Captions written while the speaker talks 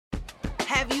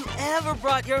ever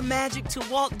brought your magic to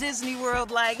Walt Disney World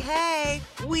like, hey,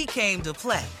 we came to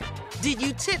play? Did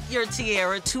you tip your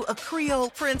tiara to a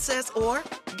Creole princess or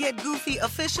get goofy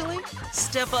officially?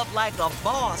 Step up like a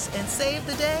boss and save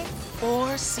the day?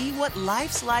 Or see what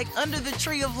life's like under the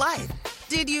tree of life?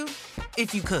 Did you?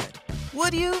 If you could.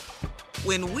 Would you?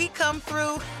 When we come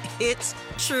through, it's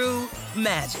true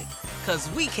magic. 'Cause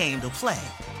we came to play.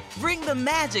 Bring the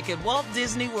magic at Walt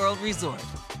Disney World Resort.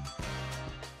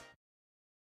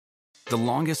 The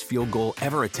longest field goal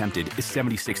ever attempted is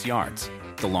 76 yards.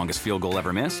 The longest field goal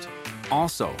ever missed?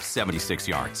 Also 76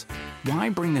 yards. Why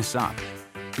bring this up?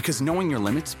 Because knowing your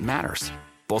limits matters,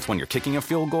 both when you're kicking a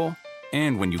field goal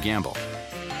and when you gamble.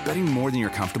 Betting more than you're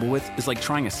comfortable with is like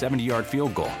trying a 70-yard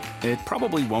field goal. It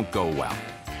probably won't go well.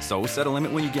 So set a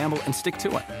limit when you gamble and stick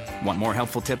to it. Want more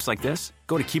helpful tips like this?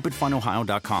 Go to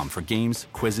keepitfunohio.com for games,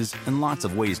 quizzes, and lots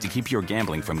of ways to keep your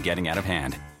gambling from getting out of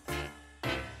hand.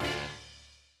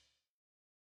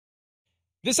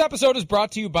 This episode is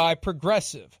brought to you by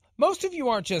Progressive. Most of you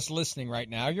aren't just listening right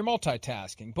now, you're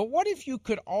multitasking. But what if you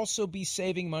could also be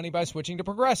saving money by switching to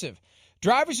Progressive?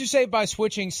 Drivers who save by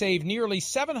switching save nearly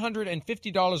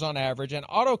 $750 on average, and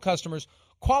auto customers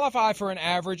qualify for an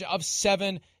average of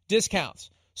 7 discounts.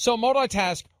 So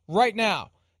multitask right now.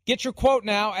 Get your quote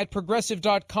now at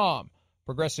Progressive.com.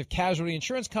 Progressive Casualty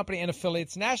Insurance Company and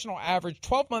affiliates. National average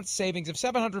 12-month savings of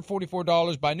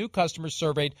 $744 by new customers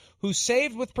surveyed who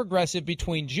saved with Progressive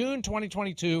between June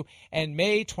 2022 and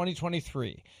May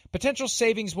 2023. Potential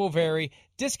savings will vary.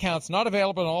 Discounts not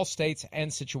available in all states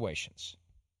and situations.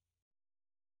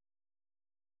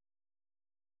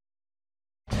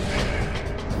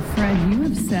 Fred, you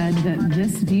have said that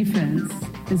this defense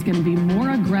is going to be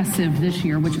more aggressive this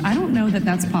year, which I don't know that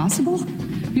that's possible.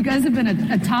 You guys have been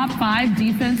a top 5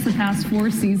 defense the past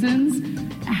 4 seasons.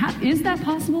 Is that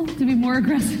possible to be more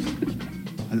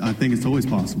aggressive? I think it's always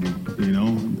possible, you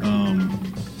know.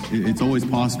 It's always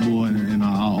possible, and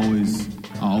I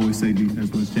always say defense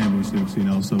wins championships, you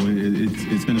know. So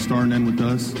it's going to start and end with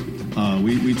us.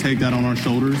 We take that on our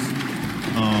shoulders,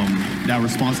 that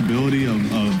responsibility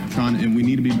of trying, and we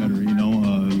need to be better, you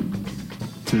know.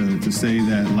 To say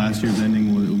that last year's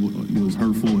ending was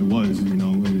hurtful, it was, you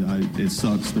know. It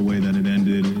sucks the way that it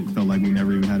ended. It felt like we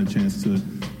never even had a chance to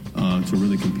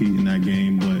really compete in that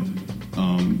game. But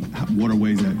what are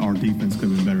ways that our defense could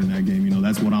have been better in that game? You know,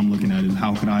 that's what I'm looking at, is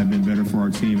how could I have been better for our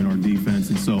team and our defense?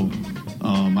 And so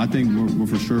I think we're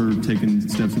for sure taking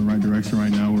steps in the right direction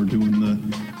right now. We're doing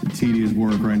the tedious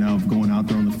work right now of going out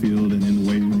there on the field and in the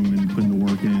weight room and putting the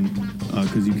work in,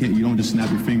 because you don't just snap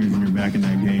your fingers and you're back in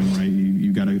that game, right?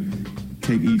 You got to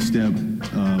take each step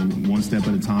one step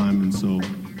at a time, and so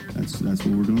that's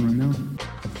what we're doing right now.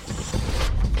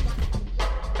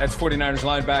 That's 49ers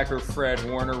linebacker Fred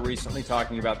Warner recently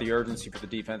talking about the urgency for the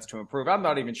defense to improve. I'm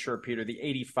not even sure, Peter, the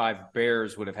 85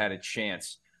 Bears would have had a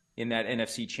chance in that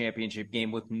NFC Championship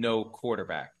game with no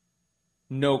quarterback.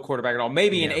 No quarterback at all.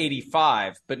 Maybe in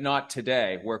 85, but not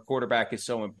today, where quarterback is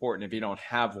so important. If you don't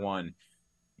have one,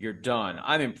 you're done.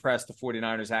 I'm impressed the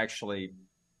 49ers actually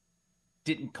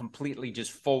didn't completely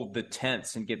just fold the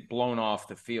tents and get blown off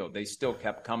the field. They still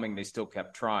kept coming. They still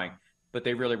kept trying. But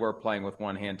they really were playing with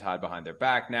one hand tied behind their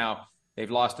back. Now,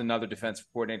 they've lost another defensive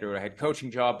coordinator to a head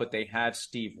coaching job, but they have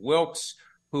Steve Wilks,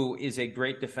 who is a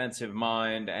great defensive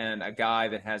mind and a guy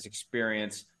that has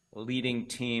experience leading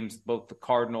teams, both the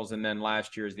Cardinals and then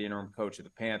last year as the interim coach of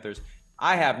the Panthers.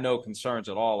 I have no concerns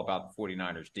at all about the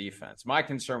 49ers defense. My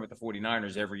concern with the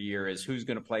 49ers every year is who's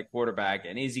going to play quarterback,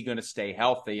 and is he going to stay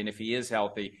healthy? And if he is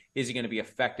healthy, is he going to be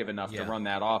effective enough to run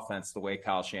that offense the way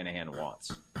Kyle Shanahan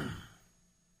wants?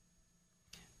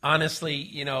 Honestly,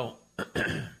 you know,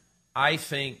 I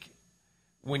think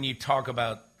when you talk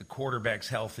about the quarterback's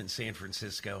health in San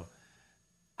Francisco,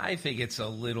 I think it's a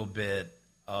little bit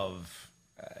of,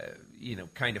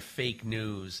 kind of fake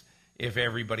news if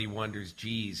everybody wonders,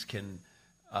 geez, can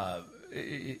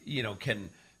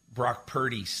Brock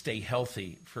Purdy stay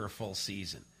healthy for a full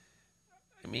season?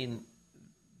 I mean,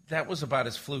 that was about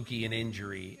as fluky an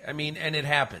injury. I mean, and it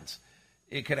happens.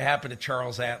 It could happen to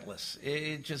Charles Atlas.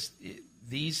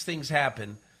 These things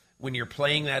happen when you're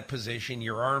playing that position,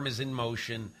 your arm is in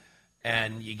motion,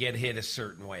 and you get hit a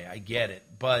certain way. I get it.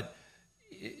 But,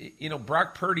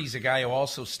 Brock Purdy's a guy who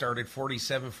also started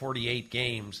 47, 48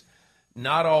 games,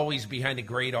 not always behind a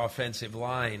great offensive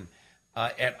line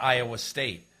at Iowa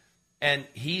State. And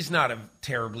he's not a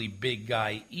terribly big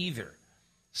guy either.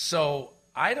 So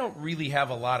I don't really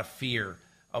have a lot of fear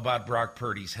about Brock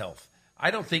Purdy's health.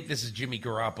 I don't think this is Jimmy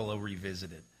Garoppolo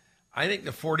revisited. I think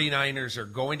the 49ers are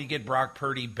going to get Brock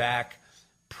Purdy back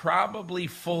probably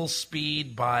full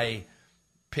speed by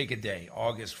pick a day,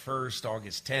 August 1st,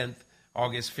 August 10th,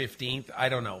 August 15th. I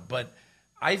don't know. But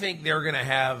I think they're going to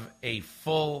have a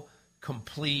full,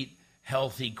 complete,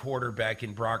 healthy quarterback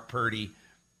in Brock Purdy,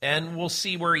 and we'll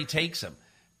see where he takes him.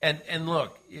 And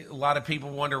look, a lot of people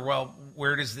wonder, well,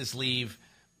 where does this leave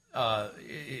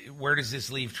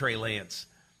Trey Lance?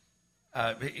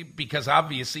 Because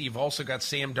obviously you've also got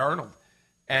Sam Darnold,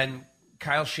 and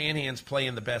Kyle Shanahan's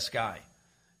playing the best guy.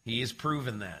 He has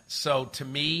proven that. So to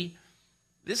me,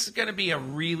 this is going to be a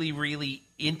really, really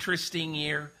interesting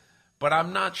year, but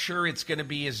I'm not sure it's going to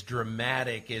be as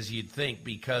dramatic as you'd think,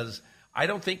 because I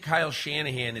don't think Kyle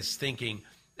Shanahan is thinking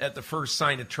at the first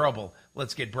sign of trouble,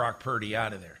 let's get Brock Purdy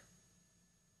out of there.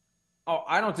 Oh,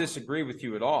 I don't disagree with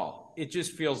you at all. It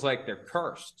just feels like they're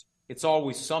cursed. It's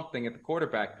always something at the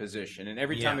quarterback position, and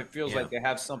every time it feels like they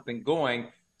have something going,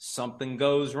 something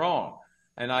goes wrong.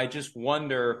 And I just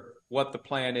wonder what the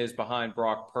plan is behind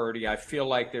Brock Purdy. I feel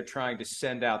like they're trying to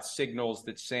send out signals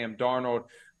that Sam Darnold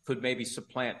could maybe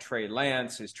supplant Trey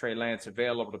Lance. Is Trey Lance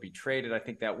available to be traded? I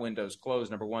think that window's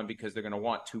closed, number one, because they're going to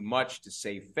want too much to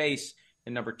save face.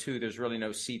 And number two, there's really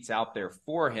no seats out there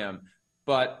for him.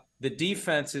 But the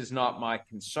defense is not my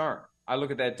concern. I look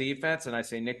at that defense and I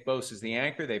say Nick Bosa is the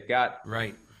anchor. They've got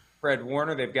Fred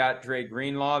Warner. They've got Dre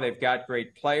Greenlaw. They've got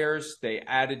great players. They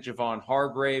added Javon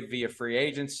Hargrave via free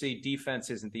agency. Defense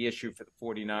isn't the issue for the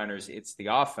 49ers. It's the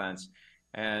offense.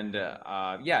 And,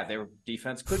 their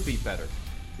defense could be better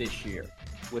this year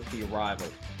with the arrival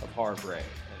of Hargrave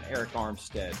and Eric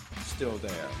Armstead still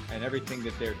there and everything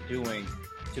that they're doing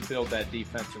to build that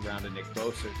defense around a Nick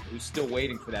Bosa, who's still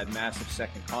waiting for that massive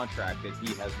second contract that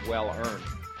he has well earned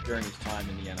during his time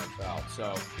in the NFL.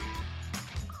 So,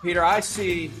 Peter, I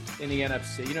see in the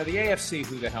NFC, the AFC,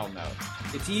 who the hell knows?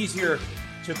 It's easier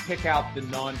to pick out the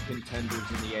non-contenders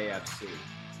in the AFC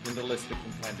than to list the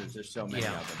contenders. There's so many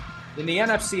of them. In the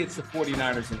NFC, it's the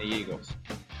 49ers and the Eagles.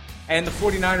 And the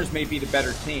 49ers may be the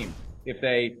better team if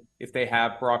they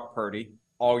have Brock Purdy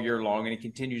all year long and he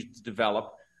continues to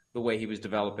develop the way he was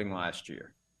developing last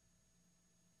year.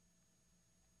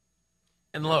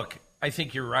 And look, I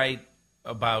think you're right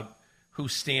about who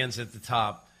stands at the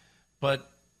top,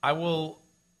 but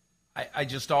I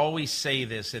just always say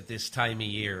this at this time of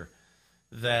year,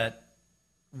 that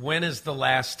when is the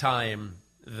last time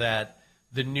that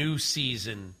the new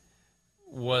season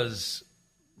was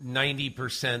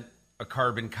 90% a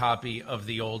carbon copy of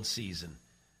the old season?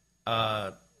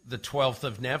 The 12th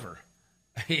of never.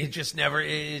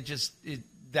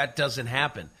 That doesn't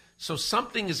happen. So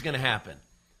something is going to happen.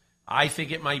 I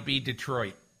think it might be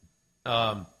Detroit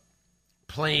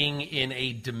playing in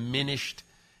a diminished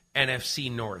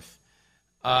NFC North.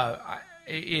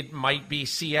 It might be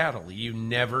Seattle. You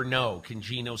never know. Can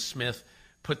Geno Smith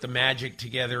put the magic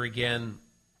together again?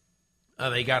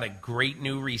 They got a great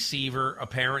new receiver,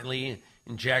 apparently,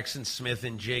 in Jackson Smith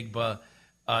and Jigba.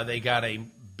 They got a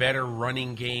better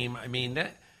running game. I mean,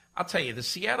 I'll tell you, the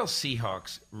Seattle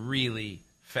Seahawks really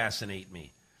fascinate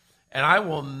me. And I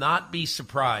will not be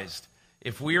surprised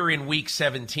if we're in Week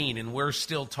 17 and we're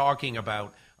still talking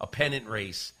about a pennant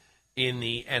race in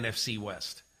the NFC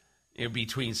West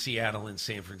between Seattle and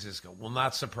San Francisco. Will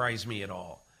not surprise me at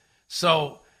all.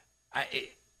 So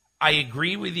I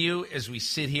agree with you as we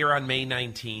sit here on May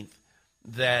 19th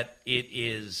that it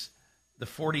is the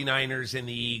 49ers and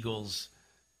the Eagles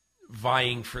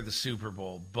vying for the Super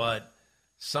Bowl. But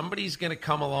somebody's going to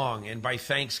come along, and by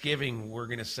Thanksgiving, we're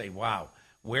going to say, wow,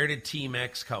 where did Team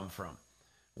X come from?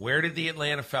 Where did the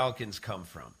Atlanta Falcons come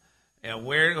from? And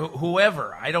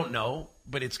whoever, I don't know,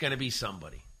 but it's going to be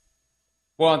somebody.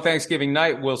 Well, on Thanksgiving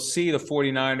night, we'll see the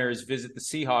 49ers visit the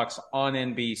Seahawks on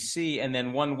NBC, and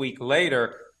then 1 week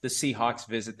later, the Seahawks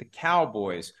visit the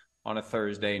Cowboys on a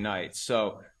Thursday night.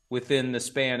 So within the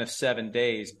span of 7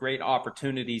 days, great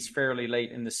opportunities fairly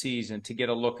late in the season to get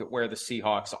a look at where the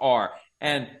Seahawks are.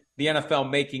 And the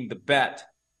NFL making the bet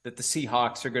that the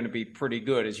Seahawks are going to be pretty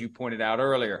good, as you pointed out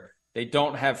earlier. They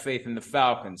don't have faith in the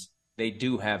Falcons. They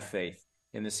do have faith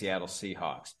in the Seattle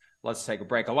Seahawks. Let's take a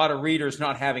break. A lot of readers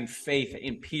not having faith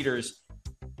in Peter's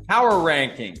power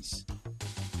rankings.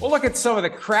 We'll look at some of the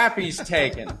crap he's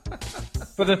taken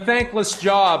for the thankless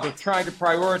job of trying to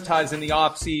prioritize in the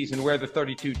offseason where the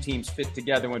 32 teams fit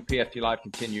together when PFT Live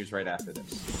continues right after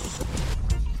this.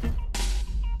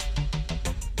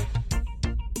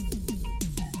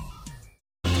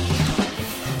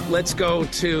 Let's go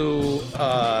to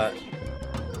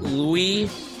Louis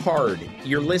Hard.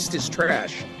 Your list is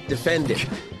trash. Defend it.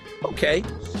 Okay.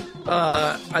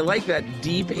 I like that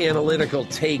deep analytical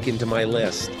take into my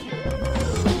list.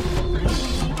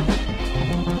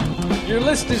 Your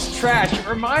list is trash. It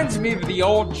reminds me of the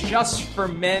old Just for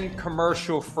Men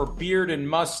commercial for beard and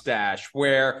mustache,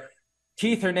 where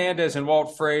Keith Hernandez and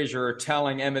Walt Frazier are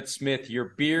telling Emmitt Smith, your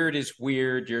beard is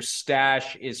weird, your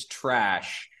stash is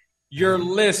trash. Your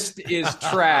list is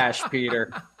trash,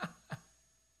 Peter.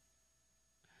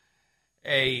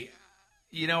 Hey,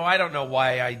 I don't know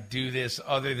why I do this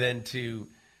other than to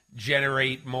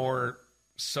generate more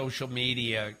social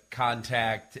media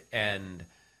contact and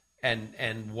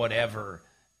whatever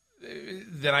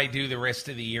than I do the rest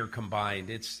of the year combined.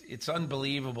 It's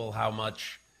unbelievable how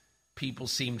much people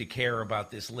seem to care about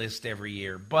this list every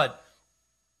year. But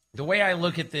the way I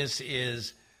look at this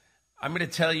is I'm going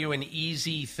to tell you an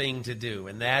easy thing to do,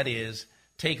 and that is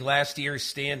take last year's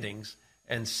standings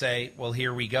and say, well,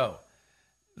 here we go.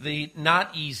 The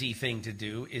not easy thing to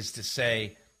do is to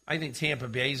say, I think Tampa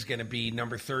Bay is going to be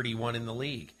number 31 in the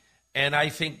league, and I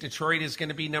think Detroit is going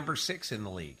to be number 6 in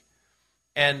the league.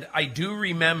 And I do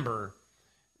remember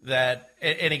that,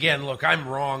 and again, look, I'm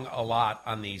wrong a lot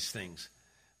on these things,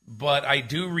 but I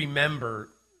do remember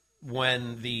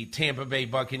when the Tampa Bay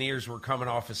Buccaneers were coming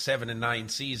off a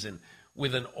 7-9 season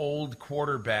with an old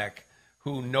quarterback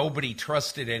who nobody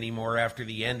trusted anymore after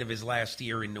the end of his last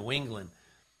year in New England,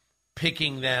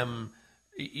 picking them,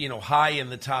 high in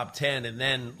the top 10, and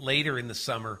then later in the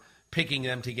summer, picking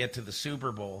them to get to the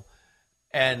Super Bowl.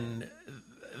 And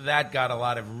that got a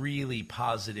lot of really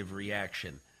positive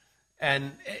reaction.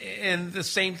 And the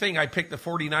same thing, I picked the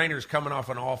 49ers coming off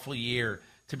an awful year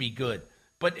to be good.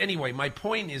 But anyway, my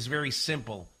point is very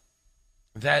simple,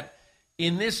 that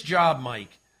in this job,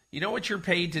 Mike, you know what you're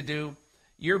paid to do?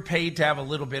 You're paid to have a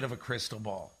little bit of a crystal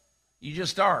ball. You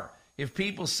just are. If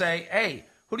people say, hey,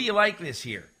 who do you like this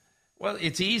year? Well,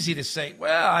 it's easy to say,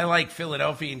 well, I like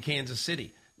Philadelphia and Kansas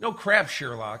City. No crap,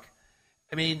 Sherlock.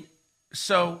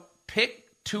 So pick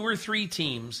 2 or 3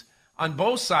 teams on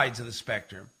both sides of the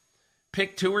spectrum.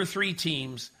 Pick 2 or 3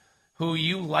 teams who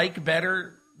you like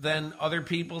better than other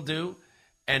people do,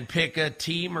 and pick a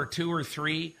team or 2 or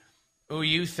 3 who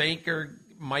you think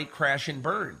might crash and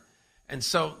burn. And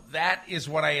so that is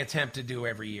what I attempt to do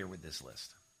every year with this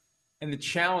list. And the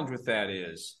challenge with that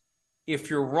is, if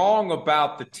you're wrong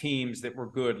about the teams that were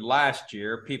good last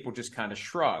year, people just kind of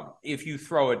shrug. If you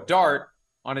throw a dart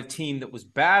on a team that was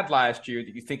bad last year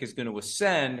that you think is going to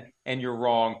ascend and you're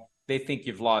wrong, they think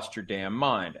you've lost your damn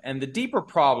mind. And the deeper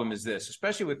problem is this,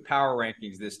 especially with power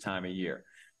rankings this time of year.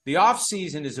 The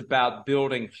offseason is about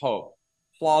building hope,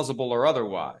 plausible or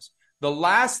otherwise. The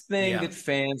last thing that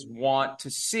fans want to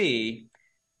see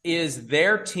is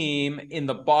their team in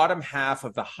the bottom half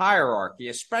of the hierarchy,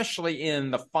 especially in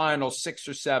the final 6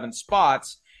 or 7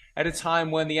 spots, at a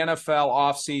time when the NFL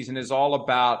offseason is all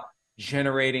about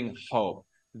generating hope.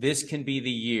 This can be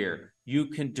the year. You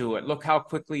can do it. Look how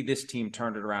quickly this team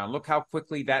turned it around. Look how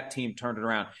quickly that team turned it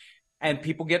around. And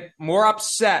people get more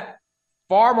upset,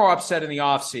 far more upset in the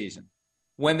offseason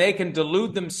when they can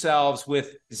delude themselves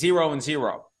with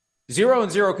 0-0.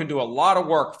 0-0 can do a lot of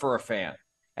work for a fan.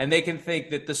 And they can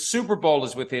think that the Super Bowl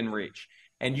is within reach.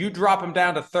 And you drop them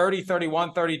down to 30,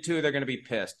 31, 32, they're going to be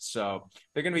pissed. So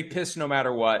they're going to be pissed no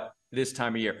matter what this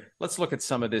time of year. Let's look at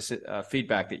some of this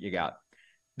feedback that you got.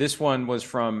 This one was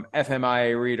from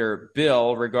FMIA reader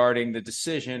Bill regarding the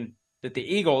decision that the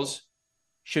Eagles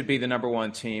should be the number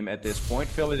 1 team at this point.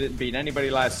 Philly didn't beat anybody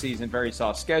last season. Very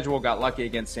soft schedule. Got lucky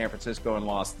against San Francisco and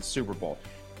lost the Super Bowl.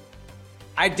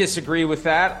 I disagree with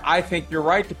that. I think you're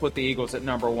right to put the Eagles at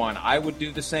number 1. I would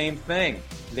do the same thing.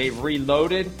 They've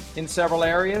reloaded in several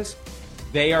areas.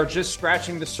 They are just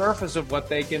scratching the surface of what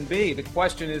they can be. The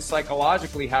question is,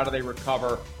 psychologically, how do they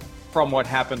recover from what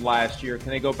happened last year?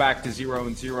 Can they go back to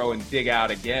 0-0 and dig out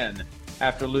again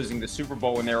after losing the Super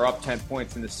Bowl when they were up 10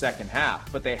 points in the second half?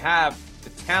 But they have the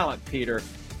talent, Peter,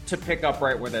 to pick up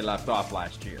right where they left off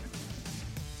last year.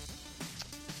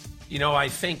 I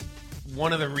think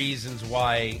one of the reasons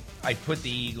why I put the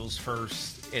Eagles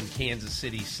first and Kansas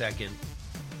City second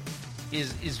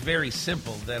is very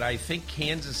simple, that I think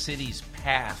Kansas City's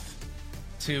path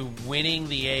to winning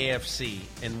the AFC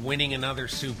and winning another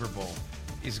Super Bowl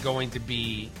is going to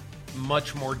be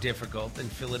much more difficult than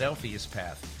Philadelphia's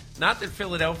path. Not that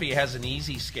Philadelphia has an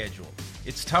easy schedule.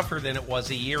 It's tougher than it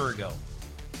was a year ago.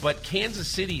 But Kansas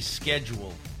City's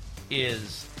schedule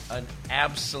is an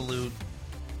absolute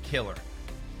killer.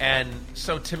 And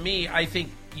so to me, I think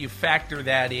you factor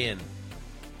that in.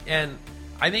 And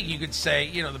I think you could say,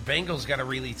 the Bengals got a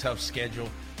really tough schedule.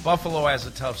 Buffalo has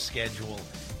a tough schedule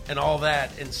and all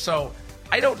that. And so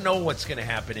I don't know what's going to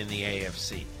happen in the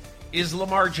AFC. Is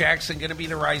Lamar Jackson going to be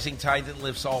the rising tide that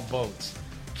lifts all boats?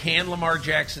 Can Lamar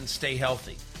Jackson stay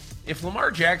healthy? If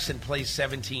Lamar Jackson plays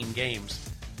 17 games,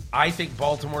 I think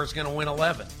Baltimore's going to win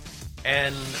 11.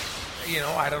 And,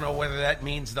 I don't know whether that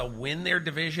means they'll win their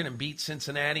division and beat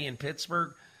Cincinnati and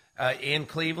Pittsburgh and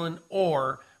Cleveland,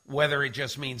 or whether it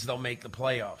just means they'll make the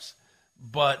playoffs.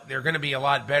 But they're going to be a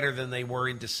lot better than they were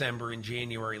in December and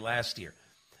January last year.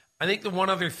 I think the one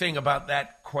other thing about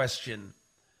that question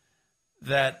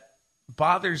that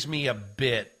bothers me a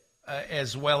bit,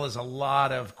 as well as a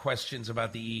lot of questions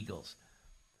about the Eagles,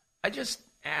 I just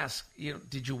ask,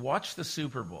 did you watch the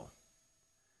Super Bowl?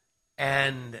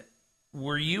 And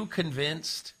were you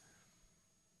convinced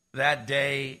that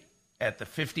day at the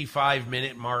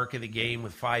 55-minute mark of the game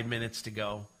with 5 minutes to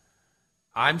go?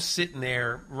 I'm sitting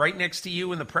there right next to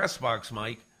you in the press box,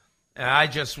 Mike, and I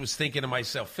just was thinking to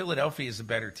myself, Philadelphia is a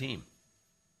better team.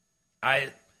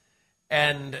 They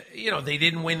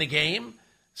didn't win the game,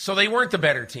 so they weren't the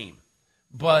better team.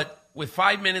 But with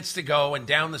 5 minutes to go and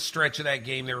down the stretch of that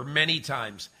game, there were many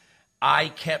times I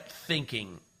kept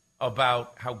thinking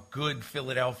about how good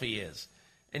Philadelphia is.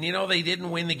 And, they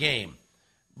didn't win the game.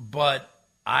 But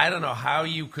I don't know how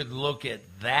you could look at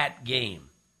that game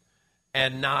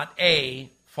and not, A,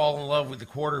 fall in love with the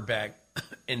quarterback,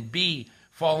 and B,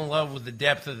 fall in love with the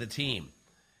depth of the team.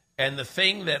 And the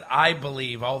thing that I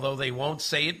believe, although they won't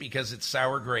say it because it's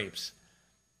sour grapes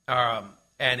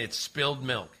and it's spilled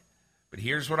milk, but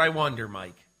here's what I wonder,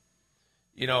 Mike.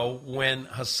 When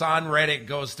Hassan Reddick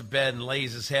goes to bed and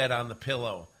lays his head on the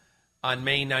pillow on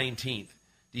May 19th,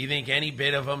 do you think any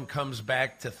bit of him comes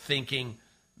back to thinking,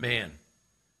 man,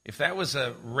 if that was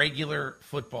a regular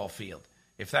football field,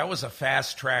 if that was a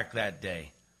fast track that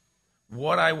day,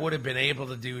 what I would have been able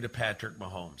to do to Patrick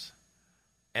Mahomes?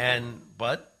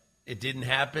 But it didn't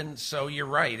happen, so you're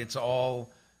right. It's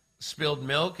all spilled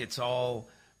milk. It's all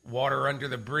water under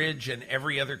the bridge and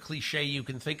every other cliche you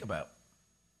can think about.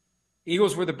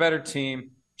 Eagles were the better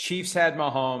team. Chiefs had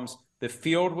Mahomes. The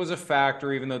field was a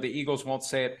factor, even though the Eagles won't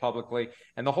say it publicly.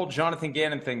 And the whole Jonathan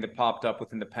Gannon thing that popped up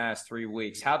within the past 3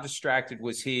 weeks, how distracted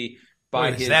was he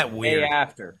by his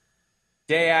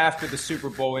day after the Super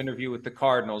Bowl interview with the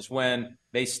Cardinals, when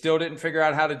they still didn't figure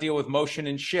out how to deal with motion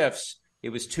and shifts? It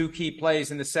was 2 key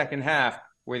plays in the second half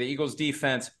where the Eagles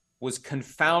defense was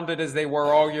confounded as they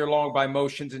were all year long by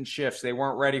motions and shifts. They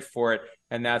weren't ready for it,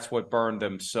 and that's what burned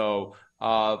them. So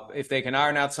if they can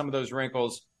iron out some of those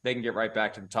wrinkles, they can get right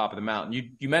back to the top of the mountain.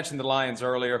 You mentioned the Lions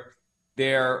earlier.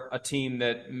 They're a team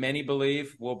that many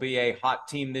believe will be a hot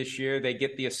team this year. They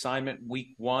get the assignment week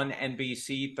 1,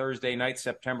 NBC, Thursday night,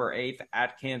 September 8th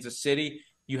at Kansas City.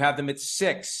 You have them at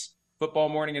 6. Football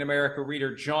Morning in America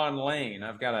reader John Lane.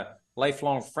 I've got a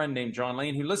lifelong friend named John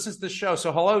Lane who listens to the show.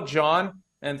 So hello, John,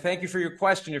 and thank you for your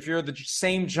question. If you're the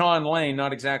same John Lane,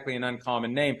 not exactly an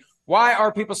uncommon name, why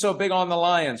are people so big on the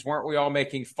Lions? Weren't we all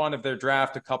making fun of their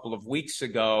draft a couple of weeks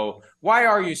ago? Why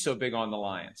are you so big on the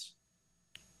Lions?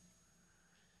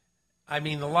 I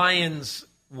mean, the Lions,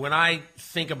 when I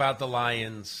think about the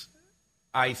Lions,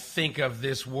 I think of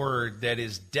this word that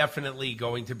is definitely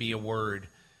going to be a word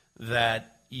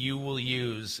that you will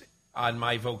use on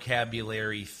my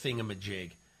vocabulary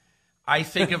thingamajig. I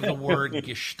think of the word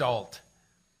gestalt.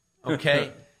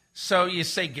 Okay? So you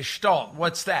say gestalt,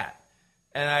 what's that?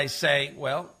 And I say,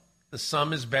 well, the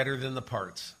sum is better than the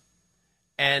parts.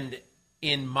 And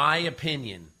in my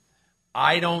opinion,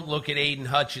 I don't look at Aiden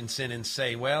Hutchinson and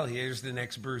say, well, here's the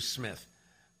next Bruce Smith.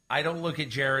 I don't look at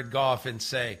Jared Goff and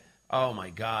say, oh, my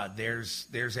God, there's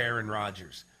Aaron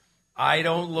Rodgers. I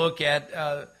don't look at,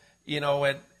 at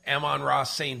Amon-Ra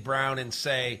St. Brown and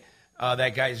say,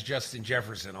 that guy's Justin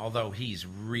Jefferson, although he's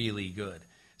really good.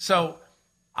 So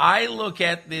I look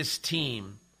at this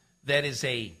team that is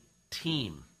a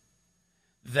team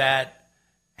that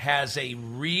has a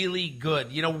really good,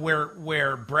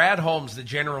 where Brad Holmes, the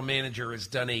general manager, has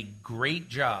done a great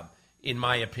job, in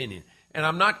my opinion. And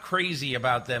I'm not crazy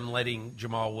about them letting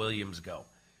Jamal Williams go.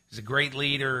 He's a great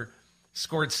leader,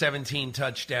 scored 17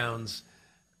 touchdowns.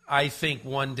 I think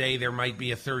one day there might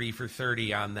be a 30 for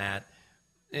 30 on that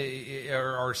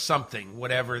or something,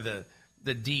 whatever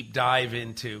the deep dive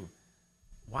into.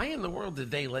 Why in the world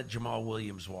did they let Jamal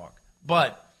Williams walk?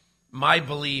 But my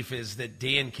belief is that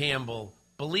Dan Campbell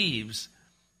believes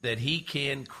that he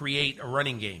can create a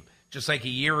running game. Just like a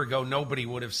year ago, nobody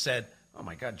would have said, oh,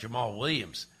 my God, Jamal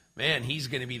Williams, man, he's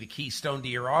going to be the keystone to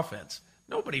your offense.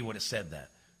 Nobody would have said that.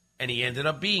 And he ended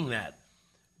up being that.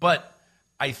 But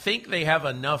I think they have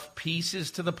enough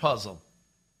pieces to the puzzle.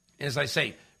 As I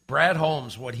say, Brad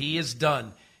Holmes, what he has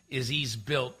done is he's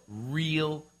built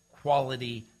real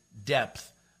quality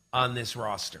depth on this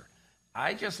roster.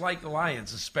 I just like the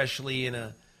Lions, especially in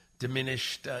a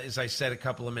diminished, as I said a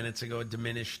couple of minutes ago, a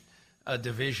diminished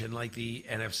division like the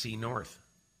NFC North.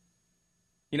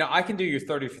 I can do your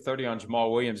 30 for 30 on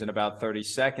Jamal Williams in about 30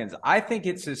 seconds. I think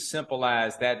it's as simple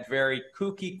as that very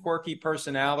kooky, quirky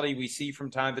personality we see from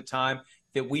time to time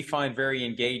that we find very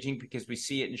engaging because we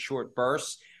see it in short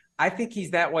bursts. I think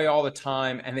he's that way all the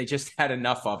time, and they just had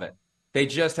enough of it. They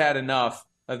just had enough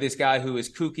of this guy who is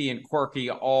kooky and quirky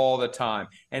all the time.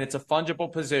 And it's a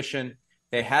fungible position.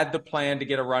 They had the plan to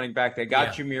get a running back. They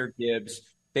got Jahmyr Gibbs.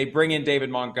 They bring in David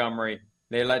Montgomery.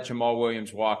 They let Jamal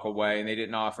Williams walk away, and they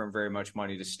didn't offer him very much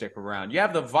money to stick around. You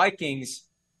have the Vikings,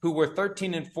 who were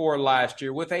 13-4 last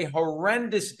year, with a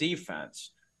horrendous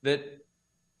defense that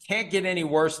can't get any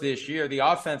worse this year. The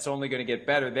offense only going to get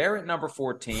better. They're at number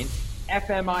 14.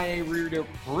 FMIA reader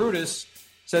Brutus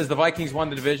says the Vikings won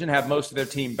the division, have most of their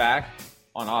team back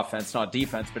on offense, not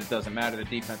defense, but it doesn't matter. The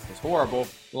defense was horrible.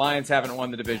 Lions haven't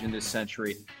won the division this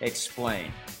century.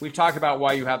 Explain. We've talked about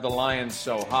why you have the Lions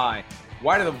so high.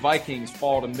 Why do the Vikings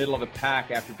fall to middle of the pack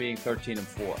after being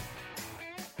 13-4?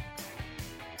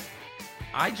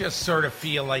 I just sort of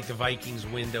feel like the Vikings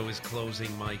window is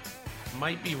closing, Mike.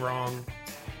 Might be wrong.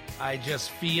 I just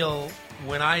feel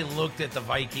when I looked at the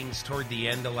Vikings toward the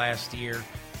end of last year,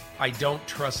 I don't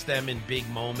trust them in big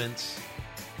moments.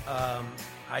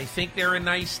 I think they're a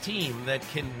nice team that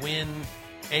can win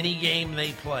any game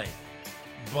they play.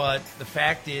 But the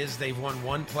fact is they've won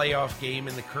one playoff game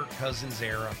in the Kirk Cousins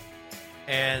era.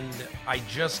 And I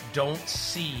just don't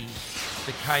see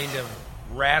the kind of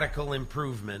radical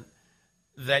improvement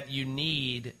that you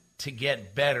need to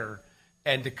get better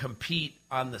and to compete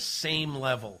on the same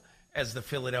level as the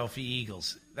Philadelphia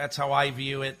Eagles. That's how I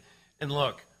view it. And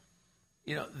look,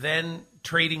 then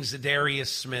trading Zadarius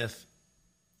Smith,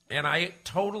 and I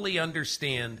totally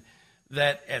understand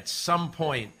that at some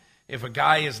point, if a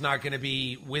guy is not going to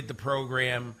be with the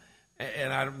program,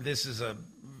 and this is a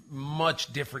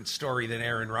much different story than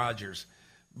Aaron Rodgers.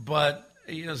 But,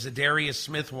 Zadarius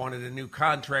Smith wanted a new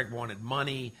contract, wanted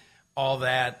money, all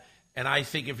that. And I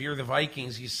think if you're the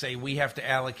Vikings, you say we have to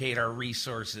allocate our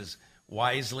resources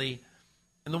wisely.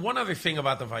 And the one other thing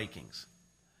about the Vikings,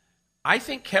 I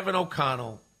think Kevin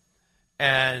O'Connell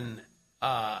and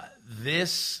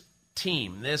this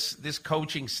team, this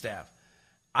coaching staff,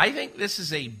 I think this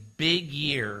is a big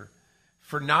year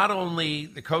for not only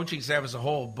the coaching staff as a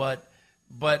whole, but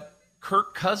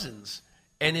Kirk Cousins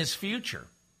and his future.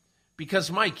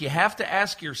 Because, Mike, you have to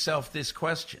ask yourself this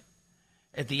question.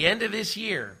 At the end of this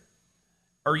year,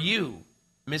 are you,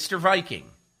 Mr. Viking,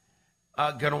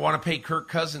 going to want to pay Kirk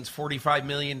Cousins $45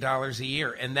 million a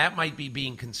year? And that might be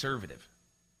being conservative.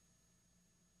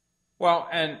 Well,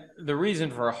 and the reason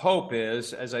for hope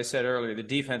is, as I said earlier, the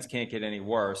defense can't get any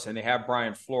worse. And they have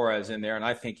Brian Flores in there, and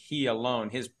I think he alone,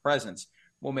 his presence,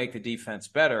 will make the defense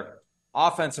better.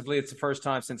 Offensively, it's the first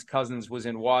time since Cousins was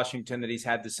in Washington that he's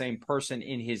had the same person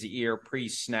in his ear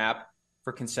pre-snap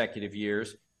for consecutive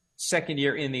years. Second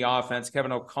year in the offense,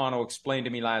 Kevin O'Connell explained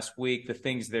to me last week the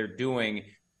things they're doing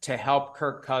to help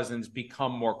Kirk Cousins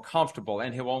become more comfortable,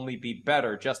 and he'll only be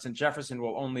better. Justin Jefferson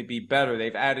will only be better.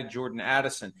 They've added Jordan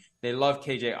Addison. They love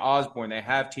KJ Osborne. They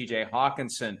have TJ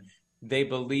Hawkinson. They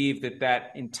believe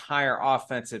that entire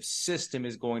offensive system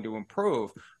is going to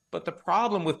improve. But the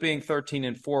problem with being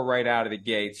 13-4 right out of the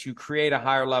gates, you create a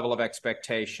higher level of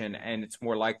expectation, and it's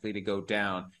more likely to go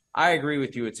down. I agree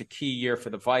with you. It's a key year for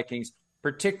the Vikings,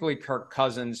 particularly Kirk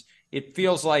Cousins. It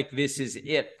feels like this is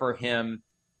it for him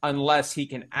unless he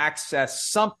can access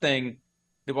something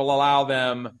that will allow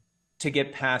them to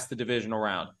get past the divisional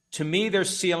round. To me, their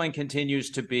ceiling continues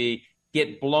to be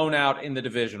get blown out in the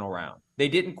divisional round. They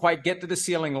didn't quite get to the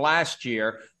ceiling last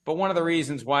year, but one of the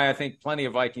reasons why I think plenty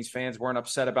of Vikings fans weren't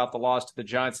upset about the loss to the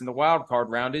Giants in the wild card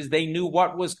round is they knew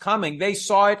what was coming. They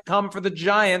saw it come for the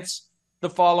Giants the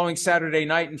following Saturday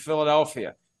night in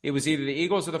Philadelphia. It was either the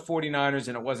Eagles or the 49ers,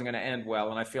 and it wasn't going to end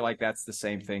well. And I feel like that's the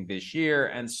same thing this year.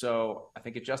 And so I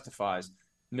think it justifies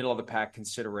middle-of-the-pack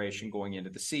consideration going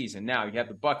into the season. Now, you have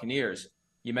the Buccaneers.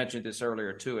 You mentioned this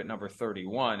earlier, too, at number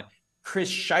 31.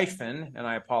 Chris Schiffen, and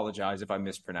I apologize if I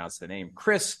mispronounced the name.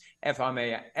 Chris,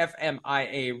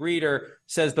 FMIA reader,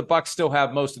 says the Bucs still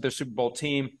have most of their Super Bowl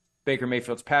team. Baker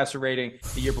Mayfield's passer rating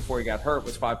the year before he got hurt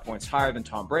was 5 points higher than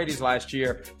Tom Brady's last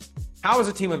year. How is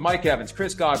a team with Mike Evans,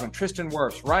 Chris Godwin, Tristan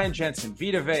Wirfs, Ryan Jensen,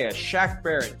 Vita Vea, Shaq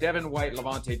Barrett, Devin White,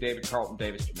 Levante David, Carlton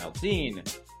Davis, Jamel Dean,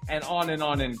 and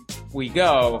on we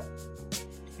go.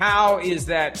 How is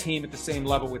that team at the same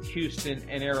level with Houston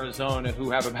and Arizona,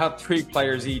 who have about 3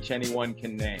 players each anyone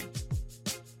can name?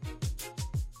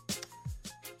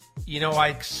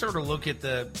 I sort of look at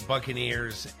the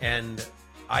Buccaneers, and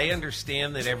I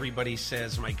understand that everybody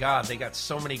says, my God, they got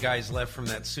so many guys left from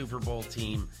that Super Bowl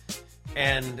team.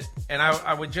 And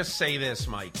I would just say this,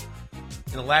 Mike.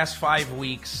 in the last 5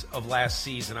 weeks of last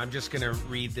season, I'm just going to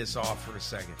read this off for a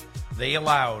second. They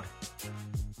allowed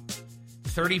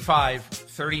 35,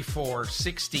 34,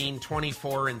 16,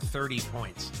 24, and 30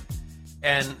 points.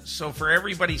 And so for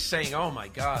everybody saying, oh my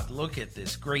God, look at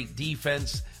this great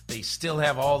defense, they still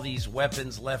have all these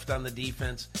weapons left on the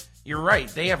defense. You're right.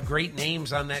 They have great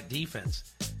names on that defense.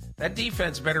 That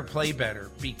defense better play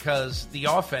better because the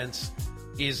offense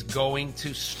is going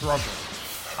to struggle,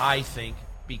 I think,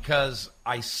 because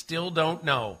I still don't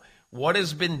know what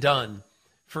has been done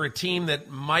for a team that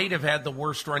might have had the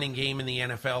worst running game in the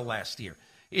NFL last year.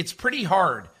 It's pretty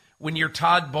hard when you're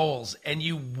Todd Bowles and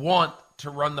you want to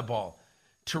run the ball,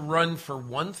 to run for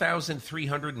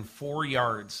 1,304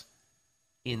 yards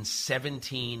in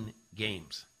 17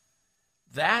 games.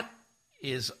 That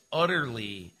is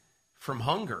utterly from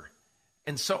hunger.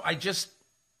 And so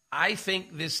I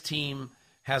think this team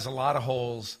has a lot of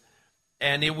holes,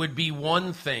 and it would be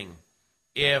one thing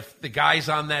if the guys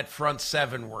on that front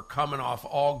seven were coming off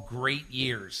all great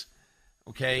years,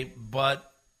 okay? But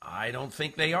I don't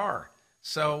think they are.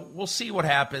 So we'll see what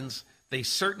happens. They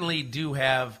certainly do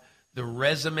have the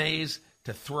resumes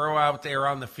to throw out there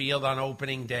on the field on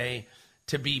opening day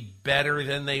to be better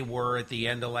than they were at the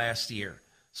end of last year.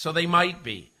 So they might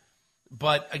be.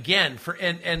 But again,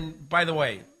 and by the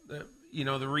way,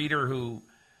 the reader who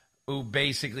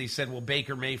basically said, well,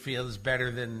 Baker Mayfield is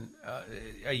better than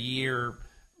a year,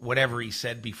 whatever he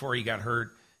said before he got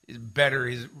hurt, is better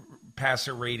his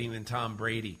passer rating than Tom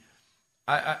Brady.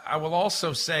 I will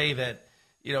also say that,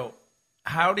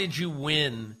 how did you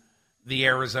win the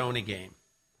Arizona game,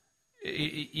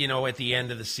 at the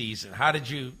end of the season? How did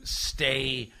you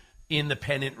stay in the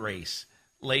pennant race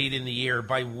late in the year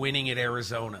by winning at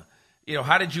Arizona?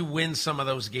 How did you win some of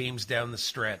those games down the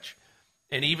stretch?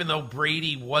 And even though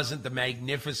Brady wasn't the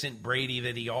magnificent Brady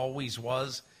that he always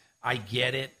was, I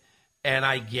get it. And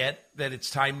I get that it's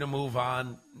time to move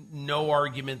on. No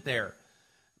argument there.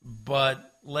 But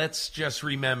let's just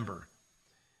remember,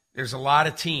 there's a lot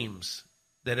of teams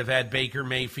that have had Baker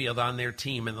Mayfield on their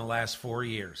team in the last 4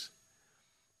 years.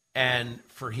 And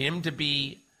for him to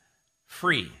be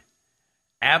free,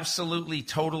 absolutely,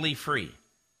 totally free,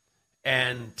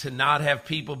 and to not have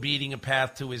people beating a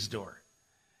path to his door,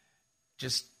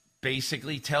 just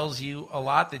basically tells you a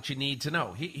lot that you need to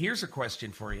know. Here's a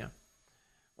question for you.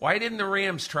 Why didn't the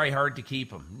Rams try hard to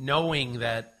keep him, knowing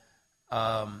that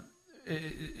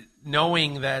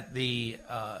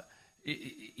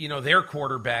their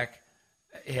quarterback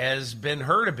has been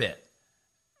hurt a bit,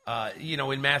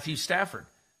 in Matthew Stafford?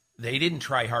 They didn't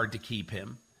try hard to keep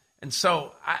him. And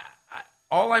so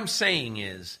all I'm saying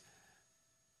is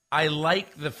I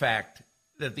like the fact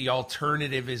that the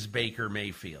alternative is Baker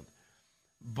Mayfield.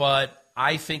 But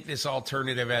I think this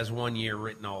alternative has 1 year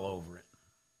written all over it.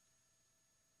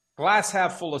 Glass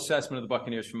half full assessment of the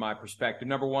Buccaneers from my perspective.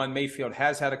 Number one, Mayfield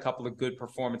has had a couple of good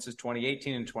performances,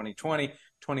 2018 and 2020.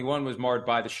 21 was marred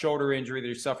by the shoulder injury that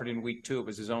he suffered in week 2. It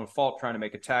was his own fault trying to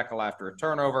make a tackle after a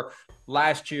turnover.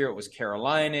 Last year, it was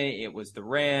Carolina. It was the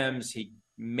Rams. He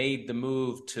made the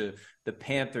move to the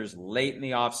Panthers late in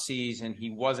the offseason. He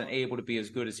wasn't able to be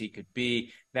as good as he could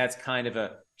be. That's kind of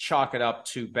a chalk it up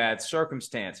to bad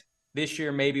circumstance. This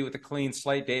year, maybe with a clean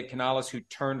slate, Dave Canales, who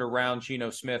turned around Geno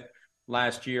Smith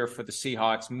last year for the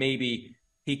Seahawks, maybe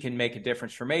he can make a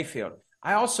difference for Mayfield.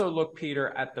 I also look, Peter,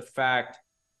 at the fact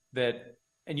that,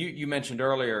 and you mentioned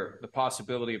earlier, the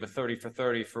possibility of a 30 for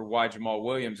 30 for why Jamal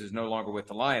Williams is no longer with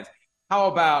the Lions. How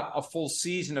about a full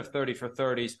season of 30 for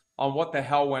 30s on what the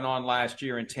hell went on last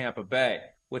year in Tampa Bay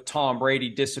with Tom Brady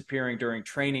disappearing during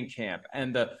training camp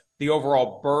and the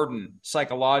overall burden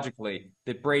psychologically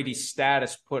that Brady's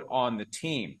status put on the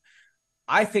team?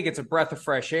 I think it's a breath of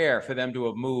fresh air for them to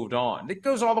have moved on. It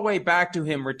goes all the way back to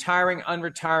him retiring,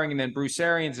 unretiring, and then Bruce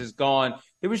Arians is gone.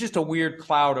 There was just a weird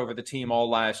cloud over the team all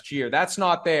last year. That's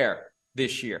not there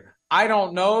this year. I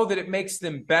don't know that it makes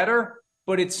them better,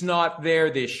 but it's not there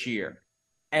this year.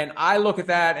 And I look at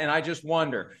that and I just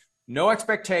wonder, no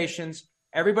expectations,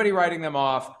 everybody writing them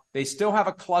off. They still have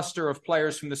a cluster of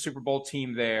players from the Super Bowl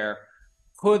team there.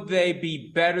 Could they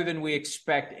be better than we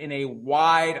expect in a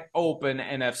wide open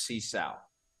NFC South?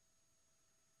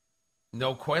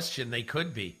 No question they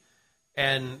could be.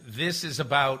 And this is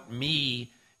about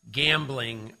me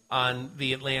gambling on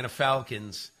the Atlanta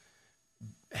Falcons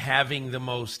having the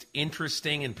most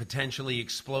interesting and potentially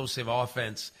explosive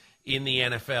offense in the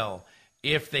NFL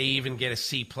if they even get a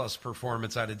C-plus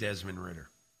performance out of Desmond Ridder.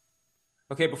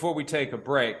 Okay, before we take a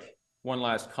break, one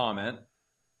last comment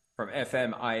from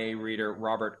FMIA reader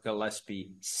Robert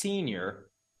Gillespie Sr.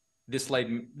 This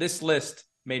list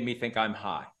made me think I'm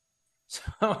high.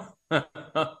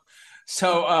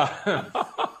 So I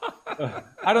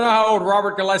don't know how old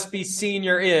Robert Gillespie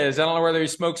Sr. is. I don't know whether he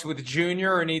smokes with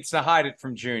Junior or needs to hide it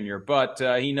from Junior, but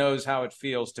he knows how it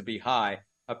feels to be high,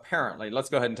 apparently. Let's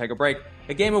go ahead and take a break.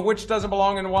 A game of Which Doesn't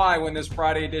Belong and Why when this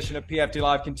Friday edition of PFT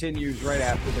Live continues right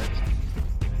after this.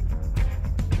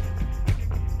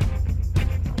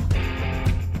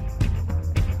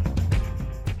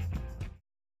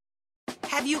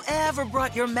 Have you ever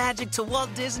brought your magic to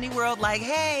Walt Disney World like,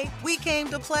 hey, we came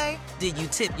to play? Did you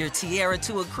tip your tiara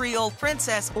to a Creole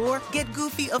princess or get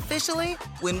goofy officially?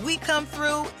 When we come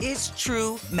through, it's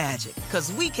true magic,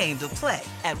 because we came to play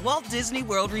at Walt Disney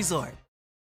World Resort.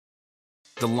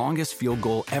 The longest field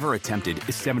goal ever attempted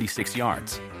is 76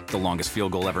 yards. The longest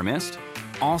field goal ever missed?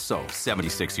 Also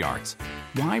 76 yards.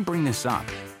 Why bring this up?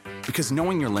 Because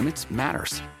knowing your limits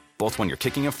matters, both when you're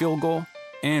kicking a field goal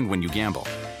and when you gamble.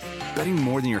 Betting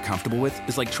more than you're comfortable with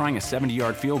is like trying a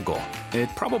 70-yard field goal. It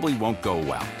probably won't go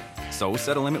well. So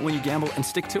set a limit when you gamble and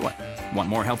stick to it. Want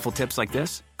more helpful tips like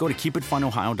this? Go to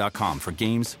keepitfunohio.com for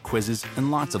games, quizzes, and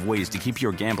lots of ways to keep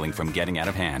your gambling from getting out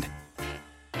of hand.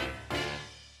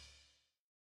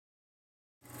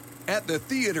 At the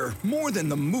theater, more than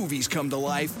the movies come to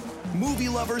life. Movie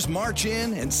lovers march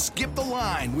in and skip the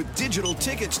line with digital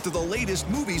tickets to the latest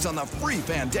movies on the free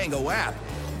Fandango app.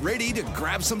 Ready to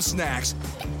grab some snacks.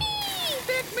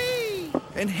 Pick me!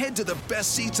 And head to the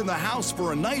best seats in the house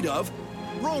for a night of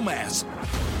romance,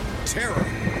 terror,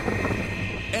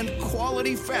 and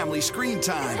quality family screen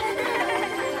time.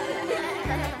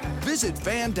 Visit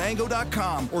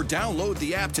Fandango.com or download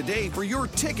the app today for your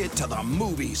ticket to the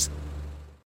movies.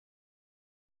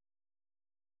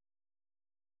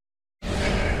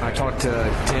 I talked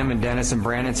to Tim and Dennis and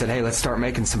Brandon and said, hey, let's start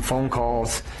making some phone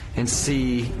calls and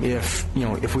see if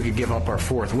we could give up our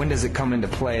fourth. When does it come into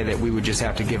play that we would just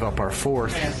have to give up our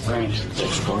fourth? It's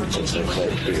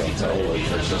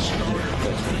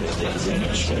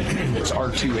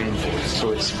R2 and 4,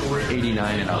 so it's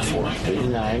 89 and up 4.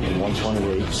 89 and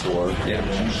 128 score.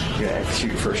 Yeah,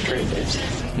 shoot first trade,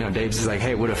 Dave. Dave's is like,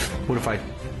 hey, what if I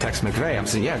text McVay? I'm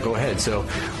saying, yeah, go ahead. So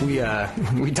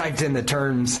we typed in the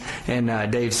terms, and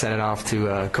Dave sent it off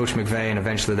to Coach McVay, and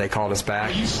eventually they called us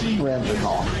back. Rams are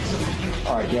calling.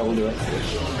 All right, yeah, we'll do it.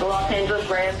 The Los Angeles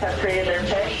Rams have created their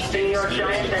pick. The New York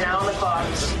Giants are now on the clock.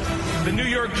 The New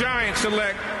York Giants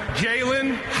select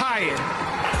Jalen Hyatt,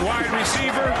 wide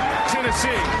receiver, Tennessee.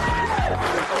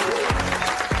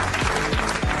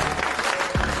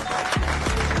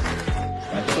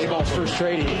 Play ball's first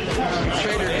trading.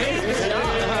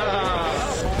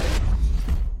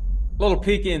 Little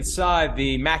peek inside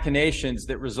the machinations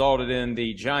that resulted in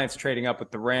the Giants trading up with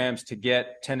the Rams to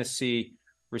get Tennessee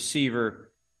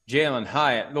receiver Jalen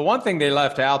Hyatt. The one thing they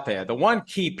left out there, the one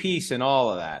key piece in all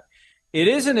of that, it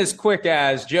isn't as quick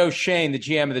as Joe Shane, the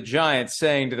GM of the Giants,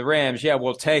 saying to the Rams, yeah,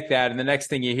 we'll take that. And the next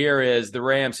thing you hear is the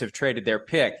Rams have traded their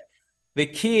pick. The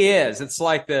key is, it's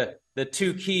like the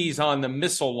two keys on the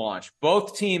missile launch.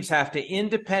 Both teams have to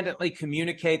independently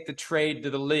communicate the trade to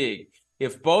the league.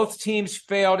 If both teams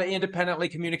fail to independently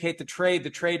communicate the trade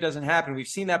doesn't happen. We've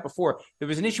seen that before. There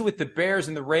was an issue with the Bears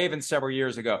and the Ravens several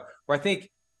years ago, where I think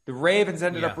the Ravens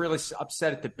ended up really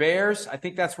upset at the Bears. I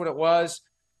think that's what it was.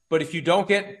 But if you don't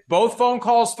get both phone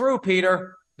calls through,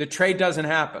 Peter, the trade doesn't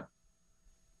happen.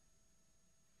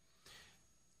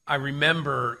 I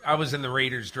remember I was in the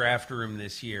Raiders draft room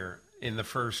this year in the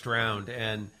first round,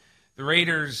 and the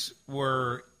Raiders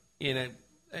were in a,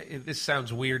 this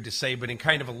sounds weird to say, but in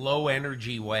kind of a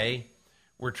low-energy way.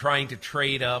 We're trying to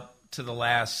trade up to the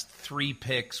last 3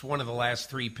 picks, one of the last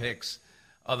 3 picks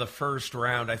of the first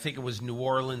round. I think it was New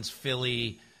Orleans,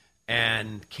 Philly,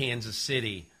 and Kansas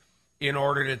City, in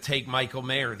order to take Michael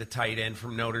Mayer, the tight end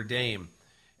from Notre Dame.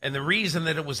 And the reason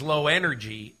that it was low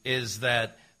energy is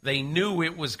that they knew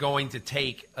it was going to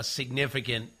take a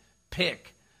significant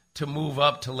pick to move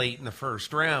up to late in the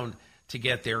first round to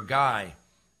get their guy.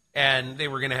 And they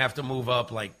were going to have to move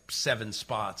up like 7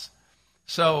 spots.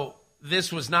 So this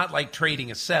was not like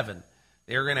trading a 7.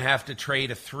 They were going to have to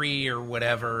trade a 3 or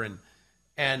whatever.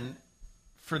 And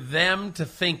for them to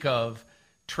think of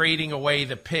trading away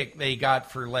the pick they got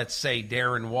for, let's say,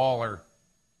 Darren Waller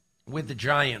with the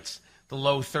Giants, the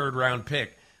low third-round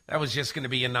pick, that was just going to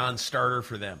be a non-starter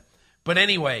for them. But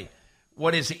anyway,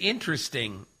 what is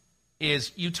interesting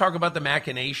is you talk about the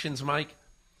machinations, Mike.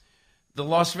 The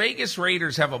Las Vegas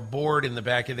Raiders have a board in the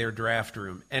back of their draft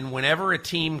room, and whenever a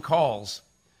team calls,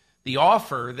 the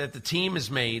offer that the team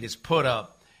has made is put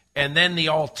up, and then the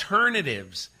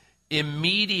alternatives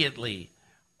immediately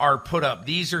are put up.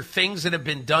 These are things that have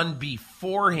been done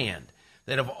beforehand,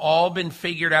 that have all been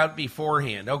figured out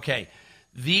beforehand. Okay,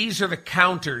 these are the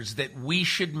counters that we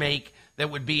should make that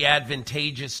would be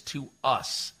advantageous to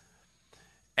us.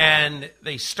 And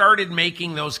they started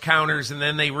making those counters, and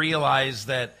then they realized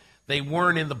that they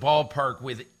weren't in the ballpark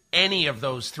with any of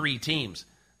those three teams.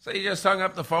 So they just hung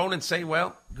up the phone and say,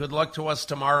 well, good luck to us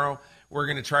tomorrow. We're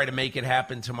going to try to make it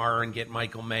happen tomorrow and get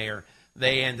Michael Mayer.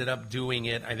 They ended up doing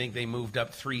it. I think they moved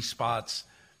up 3 spots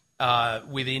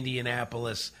with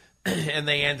Indianapolis, and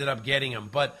they ended up getting him.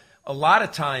 But a lot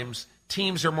of times,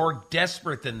 teams are more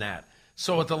desperate than that.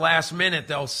 So at the last minute,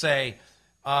 they'll say,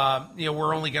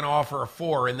 we're only going to offer a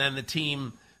 4. And then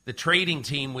the trading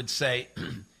team would say,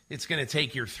 it's going to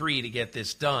take your 3 to get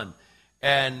this done.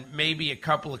 And maybe a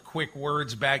couple of quick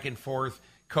words back and forth,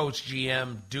 coach,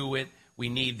 GM, do it. We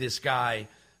need this guy.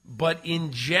 But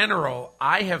in general,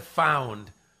 I have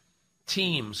found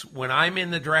teams, when I'm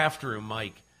in the draft room,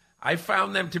 Mike, I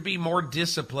found them to be more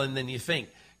disciplined than you think.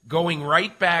 Going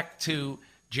right back to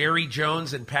Jerry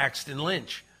Jones and Paxton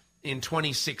Lynch in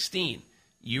 2016.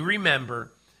 You remember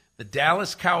the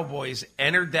Dallas Cowboys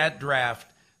entered that draft.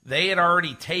 They had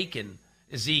already taken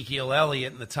Ezekiel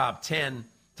Elliott in the top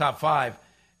 5.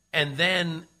 And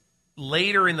then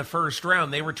later in the first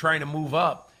round, they were trying to move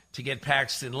up to get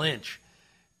Paxton Lynch.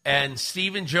 And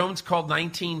Stephen Jones called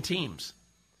 19 teams.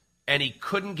 And he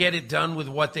couldn't get it done with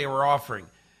what they were offering.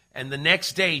 And the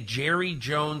next day, Jerry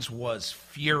Jones was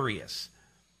furious,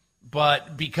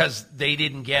 but because they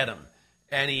didn't get him.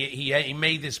 And he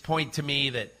made this point to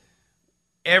me that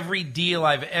every deal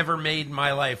I've ever made in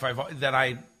my life that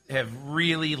I have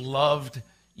really loved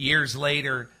years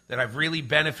later, that I've really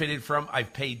benefited from,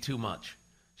 I've paid too much,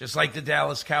 just like the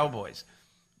Dallas Cowboys.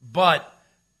 But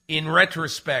in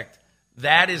retrospect,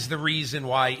 that is the reason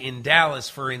why in Dallas,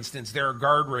 for instance, there are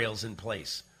guardrails in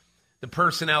place. The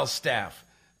personnel staff,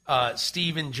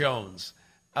 Stephen Jones,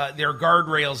 there are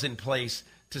guardrails in place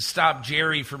to stop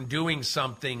Jerry from doing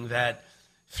something that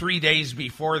 3 days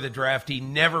before the draft he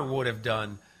never would have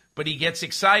done, but he gets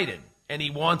excited and he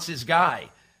wants his guy.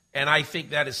 And I think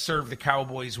that has served the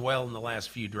Cowboys well in the last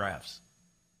few drafts.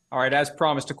 All right, as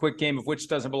promised, a quick game of which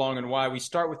doesn't belong and why. We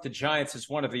start with the Giants as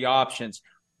one of the options.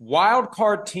 Wild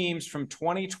card teams from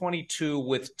 2022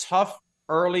 with tough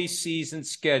early season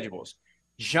schedules.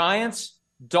 Giants,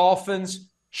 Dolphins,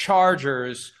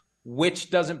 Chargers, which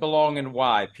doesn't belong and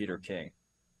why, Peter King?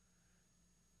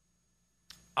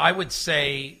 I would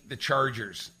say the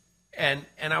Chargers. And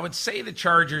I would say the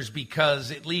Chargers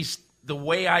because at least the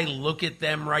way I look at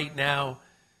them right now,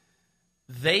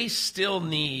 they still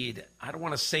need, I don't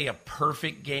want to say a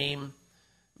perfect game,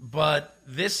 but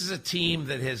this is a team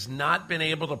that has not been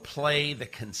able to play the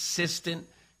consistent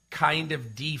kind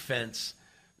of defense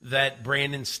that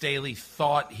Brandon Staley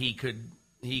thought he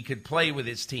could play with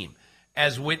his team,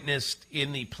 as witnessed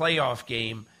in the playoff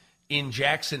game in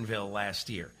Jacksonville last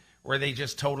year, where they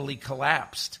just totally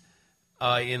collapsed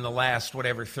in the last,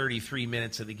 33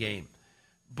 minutes of the game.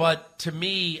 But to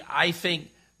me, I think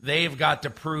they've got to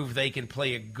prove they can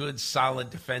play a good, solid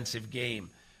defensive game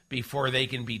before they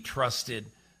can be trusted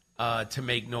to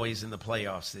make noise in the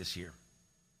playoffs this year.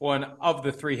 One of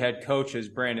the 3 head coaches,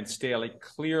 Brandon Staley,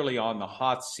 clearly on the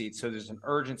hot seat, so there's an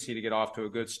urgency to get off to a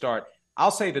good start.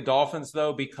 I'll say the Dolphins,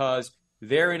 though, because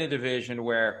they're in a division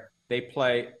where they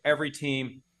play every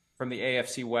team from the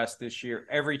AFC West this year,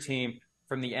 every team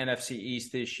from the NFC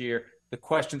East this year. The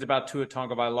questions about Tua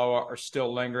Tagovailoa are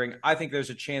still lingering. I think there's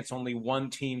a chance only one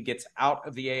team gets out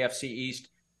of the AFC East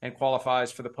and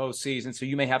qualifies for the postseason. So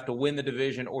you may have to win the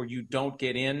division or you don't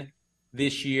get in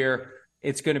this year.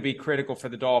 It's going to be critical for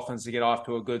the Dolphins to get off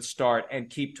to a good start and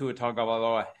keep Tua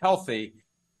Tagovailoa healthy.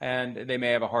 And they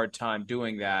may have a hard time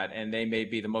doing that. And they may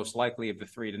be the most likely of the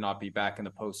 3 to not be back in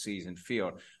the postseason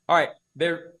field. All right.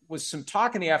 There was some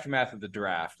talk in the aftermath of the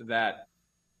draft that,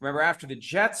 remember, after the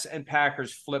Jets and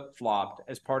Packers flip-flopped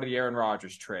as part of the Aaron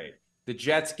Rodgers trade, the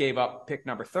Jets gave up pick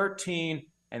number 13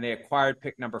 and they acquired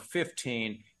pick number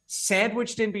 15.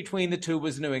 Sandwiched in between the two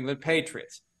was the New England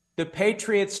Patriots. The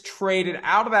Patriots traded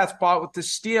out of that spot with the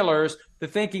Steelers. The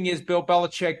thinking is Bill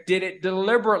Belichick did it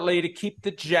deliberately to keep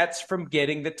the Jets from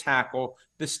getting the tackle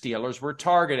the Steelers were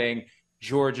targeting,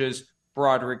 Georgia's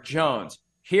Broderick Jones.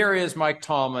 Here is Mike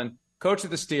Tomlin, coach of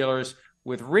the Steelers,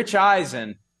 with Rich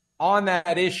Eisen on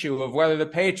that issue of whether the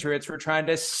Patriots were trying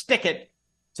to stick it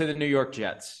to the New York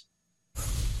Jets.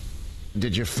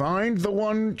 Did you find the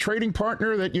one trading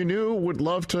partner that you knew would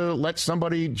love to let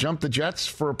somebody jump the Jets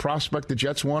for a prospect the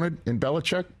Jets wanted in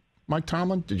Belichick, Mike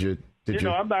Tomlin? Did you?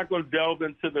 I'm not going to delve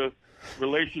into the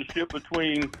relationship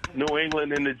between New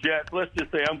England and the Jets. Let's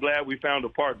just say I'm glad we found a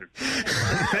partner.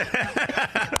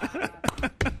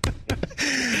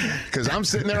 Because I'm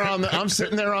sitting there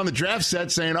on the draft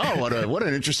set saying, "Oh, what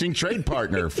an interesting trade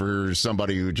partner for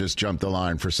somebody who just jumped the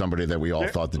line for somebody that we all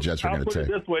thought the Jets were going to take." I'll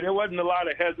put it this way: there wasn't a lot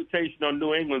of hesitation on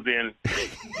New England's end.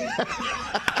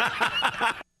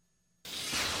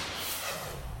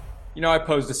 I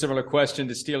posed a similar question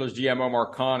to Steelers GM Omar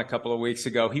Khan a couple of weeks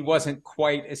ago. He wasn't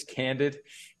quite as candid.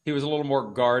 He was a little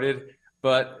more guarded,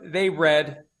 but they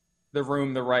read the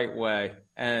room the right way.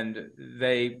 And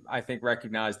they, I think,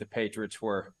 recognized the Patriots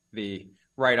were the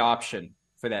right option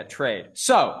for that trade.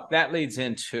 So that leads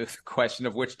into the question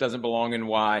of which doesn't belong and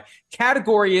why.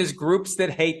 Category is groups that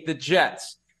hate the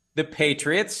Jets: the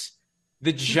Patriots,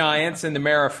 the Giants and the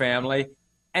Mara family,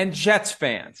 and Jets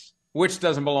fans. Which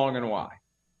doesn't belong and why?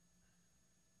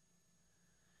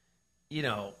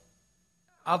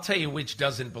 I'll tell you which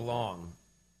doesn't belong.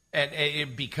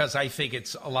 And because I think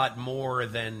it's a lot more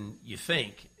than you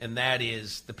think, and that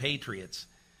is the Patriots.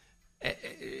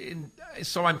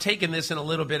 So I'm taking this in a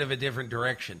little bit of a different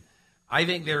direction. I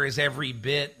think there is every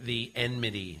bit the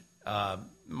enmity,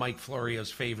 Mike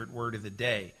Florio's favorite word of the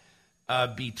day,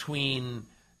 between,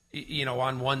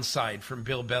 on one side from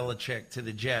Bill Belichick to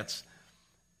the Jets.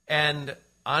 And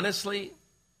honestly,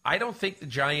 I don't think the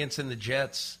Giants and the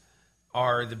Jets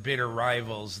are the bitter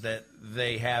rivals that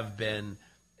they have been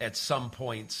at some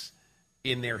points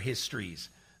in their histories.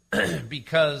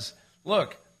 Because,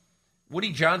 look,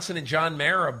 Woody Johnson and John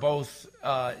Mara both,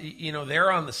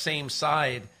 they're on the same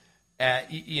side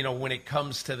when it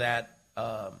comes to that,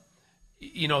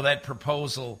 that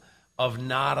proposal of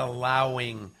not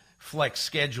allowing flex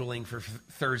scheduling for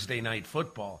Thursday night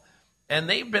football. And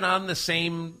they've been on the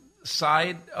same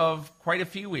side of quite a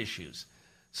few issues.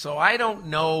 So I don't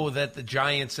know that the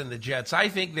Giants and the Jets, I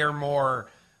think they're more,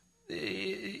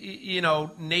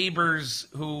 neighbors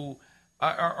who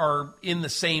are in the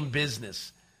same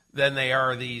business than they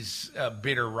are these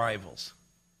bitter rivals.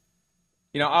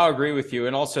 I'll agree with you.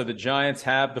 And also the Giants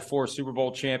have the 4 Super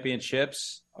Bowl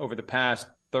championships over the past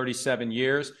 37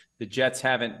 years. The Jets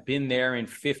haven't been there in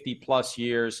 50-plus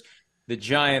years. The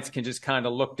Giants can just kind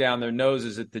of look down their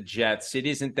noses at the Jets. It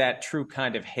isn't that true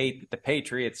kind of hate that the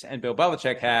Patriots and Bill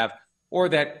Belichick have, or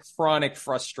that chronic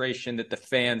frustration that the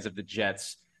fans of the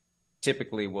Jets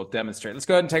typically will demonstrate. Let's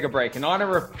go ahead and take a break. In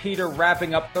honor of Peter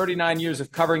wrapping up 39 years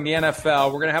of covering the NFL,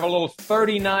 we're going to have a little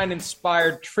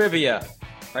 39-inspired trivia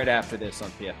right after this on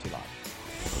PFT Live.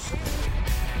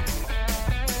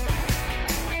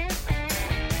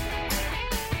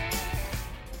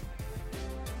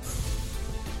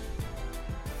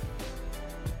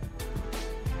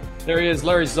 There he is,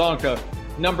 Larry Zonka,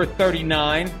 number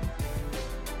 39.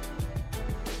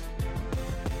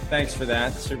 Thanks for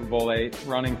that. Super Bowl 8,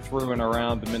 running through and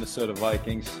around the Minnesota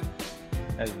Vikings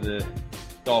as the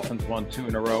Dolphins won 2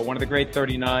 in a row. One of the great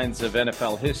 39s of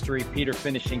NFL history. Peter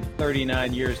finishing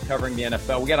 39 years covering the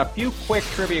NFL. We got a few quick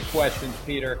trivia questions,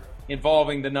 Peter,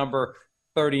 involving the number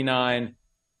 39.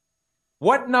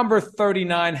 What number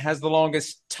 39 has the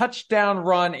longest touchdown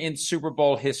run in Super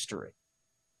Bowl history?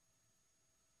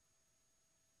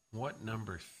 What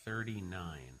number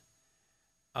 39?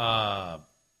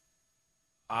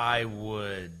 I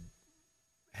would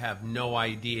have no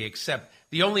idea, except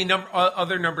the only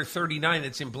other number 39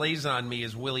 that's emblazoned on me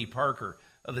is Willie Parker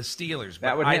of the Steelers.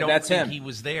 But I don't think he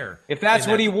was there. If that's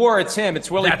what he wore, it's him. It's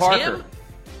Willie Parker. Him?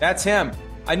 That's him.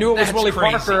 I knew it was Willie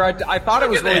Parker. I thought it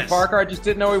was Willie Parker. I just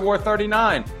didn't know he wore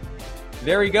 39.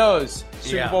 There he goes.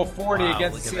 Super Bowl 40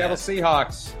 against the Seattle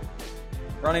Seahawks.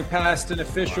 Running past an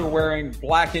official wearing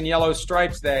black and yellow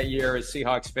stripes that year, as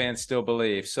Seahawks fans still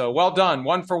believe. So well done.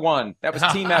 1 for 1. That was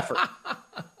team effort.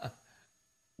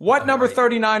 What number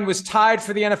 39 was tied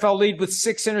for the NFL lead with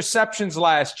 6 interceptions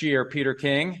last year, Peter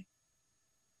King?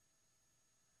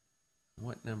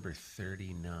 What number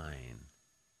 39?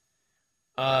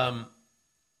 I'm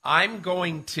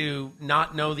going to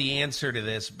not know the answer to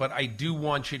this, but I do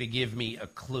want you to give me a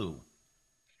clue.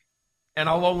 And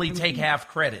I'll only take half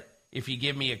credit if you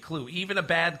give me a clue, even a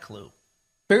bad clue.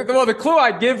 Well, the clue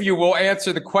I give you will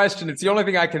answer the question. It's the only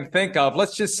thing I can think of.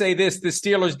 Let's just say this. The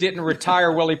Steelers didn't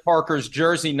retire Willie Parker's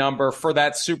jersey number for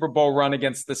that Super Bowl run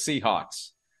against the Seahawks.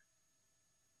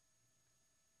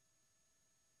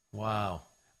 Wow.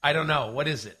 I don't know. What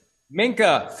is it?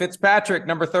 Minka Fitzpatrick,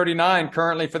 number 39,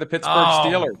 currently for the Pittsburgh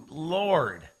Steelers.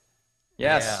 Lord.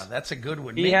 Yes. Yeah, that's a good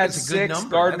one. He had 6.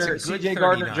 C.J.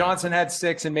 Gardner-Johnson had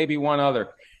 6, and maybe one other.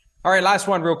 All right, last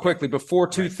one real quickly. Before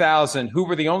 2000, who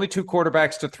were the only 2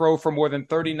 quarterbacks to throw for more than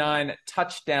 39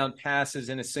 touchdown passes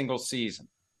in a single season?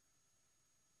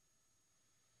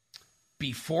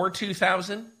 Before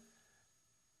 2000,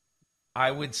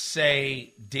 I would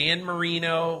say Dan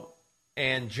Marino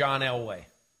and John Elway.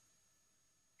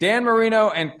 Dan Marino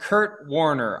and Kurt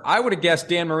Warner. I would have guessed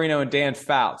Dan Marino and Dan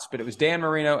Fouts, but it was Dan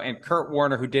Marino and Kurt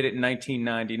Warner who did it in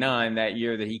 1999, that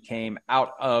year that he came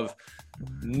out of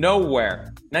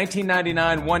nowhere.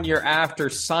 1999, 1 year after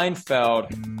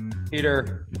Seinfeld,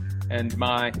 Peter and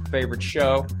my favorite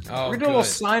show. We're going to do a little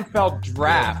Seinfeld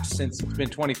draft since it's been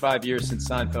 25 years since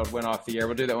Seinfeld went off the air.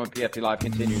 We'll do that when PFT Live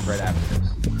continues right after this.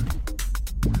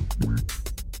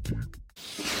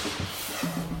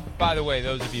 By the way,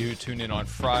 those of you who tune in on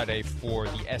Friday for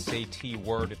the SAT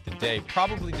word of the day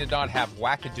probably did not have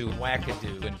wackadoo,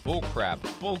 and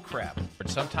bullcrap. But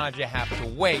sometimes you have to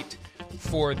wait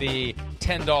for the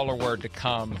 $10 word to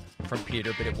come from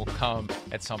Peter, but it will come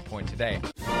at some point today.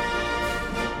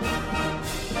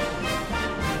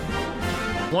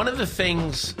 One of the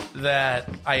things that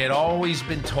I had always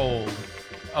been told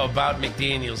about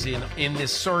McDaniels in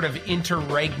this sort of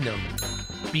interregnum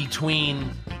between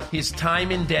his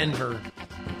time in Denver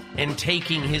and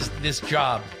taking this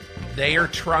job, they are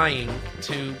trying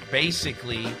to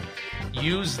basically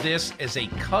use this as a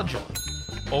cudgel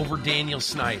over Daniel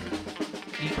Snyder.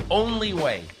 The only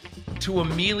way to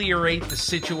ameliorate the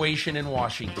situation in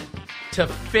Washington, to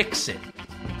fix it,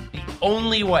 the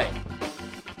only way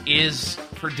is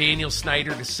for Daniel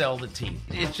Snyder to sell the team.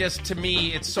 It just, to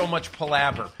me, it's so much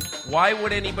palaver. Why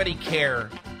would anybody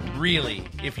care, really,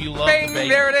 if you love Bing, the Bengals?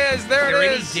 there it is, there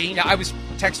it is. Yeah, I was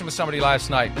texting with somebody last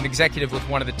night, an executive with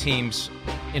one of the teams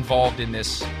involved in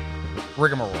this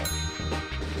rigmarole.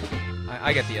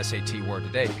 I got the SAT word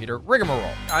today, Peter.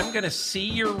 Rigmarole. I'm going to see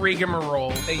your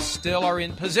rigmarole. They still are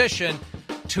in position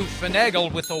to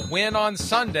finagle with a win on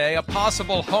Sunday, a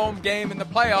possible home game in the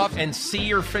playoffs. And see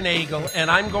your finagle, and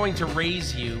I'm going to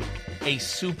raise you a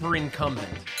super incumbent.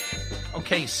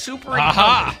 Okay, super incumbent.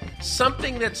 Aha!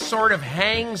 Something that sort of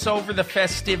hangs over the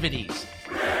festivities.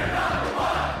 We're number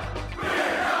one!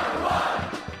 We're number one!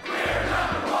 We're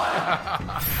number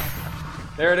one!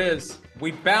 There it is.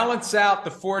 We balance out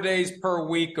the 4 days per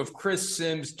week of Chris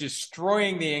Sims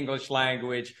destroying the English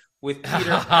language with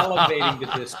Peter elevating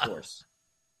the discourse.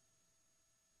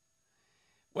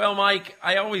 Well, Mike,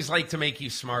 I always like to make you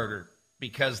smarter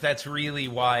because that's really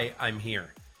why I'm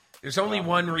here. There's only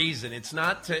one reason. It's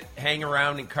not to hang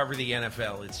around and cover the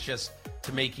NFL. It's just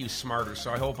to make you smarter.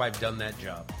 So I hope I've done that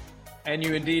job. And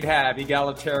you indeed have.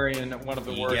 Egalitarian, one of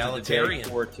the words of the day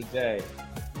for today.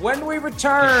 When we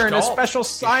return, a special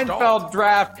Seinfeld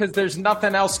draft because there's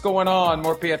nothing else going on.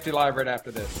 More PFT Live right after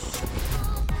this.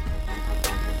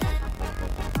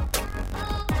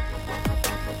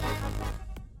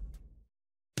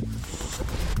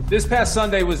 This past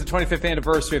Sunday was the 25th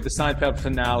anniversary of the Seinfeld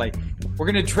finale.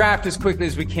 We're going to draft as quickly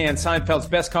as we can Seinfeld's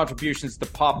best contributions to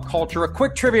pop culture. A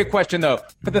quick trivia question, though.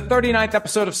 For the 39th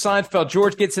episode of Seinfeld,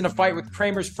 George gets in a fight with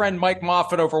Kramer's friend Mike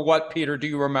Moffat over what, Peter? Do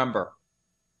you remember?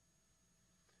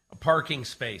 A parking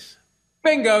space.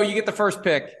 Bingo, you get the first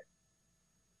pick.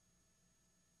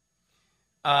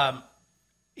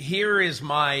 Here is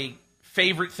my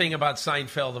favorite thing about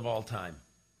Seinfeld of all time.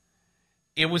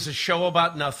 It was a show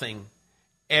about nothing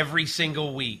every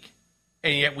single week,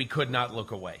 and yet we could not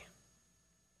look away.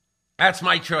 That's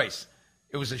my choice.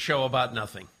 It was a show about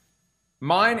nothing.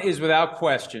 Mine is without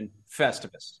question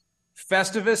Festivus.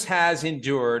 Festivus has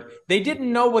endured. They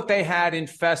didn't know what they had in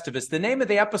Festivus. The name of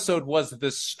the episode was The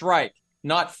Strike,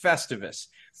 not Festivus.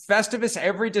 Festivus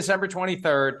every December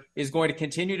 23rd is going to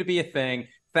continue to be a thing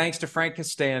thanks to Frank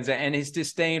Costanza and his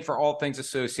disdain for all things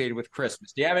associated with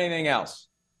Christmas. Do you have anything else?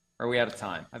 Or are we out of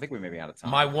time? I think we may be out of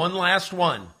time. My one last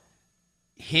one.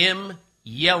 Him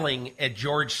yelling at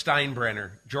George Steinbrenner.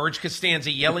 George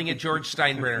Costanza yelling at George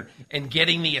Steinbrenner and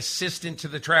getting the assistant to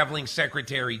the traveling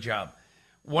secretary job.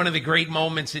 One of the great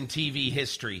moments in TV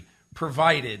history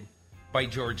provided by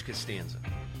George Costanza.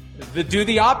 The Do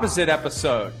the Opposite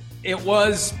episode. It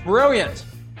was brilliant.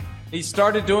 He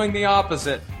started doing the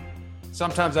opposite.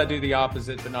 Sometimes I do the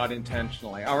opposite, but not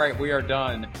intentionally. All right, we are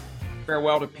done.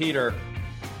 Farewell to Peter.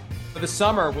 For the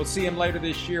summer, we'll see him later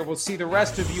this year. We'll see the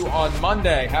rest of you on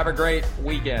Monday. Have a great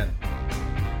weekend.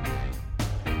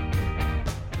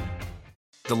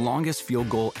 The longest field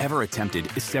goal ever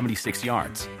attempted is 76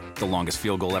 yards. The longest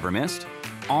field goal ever missed?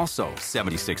 Also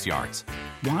 76 yards.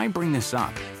 Why bring this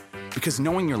up? Because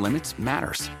knowing your limits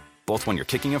matters, both when you're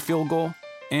kicking a field goal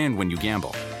and when you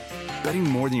gamble. Betting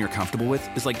more than you're comfortable with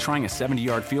is like trying a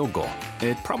 70-yard field goal.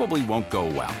 It probably won't go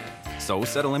well. So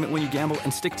set a limit when you gamble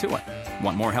and stick to it.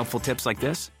 Want more helpful tips like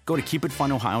this? Go to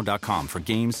keepitfunohio.com for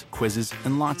games, quizzes,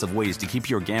 and lots of ways to keep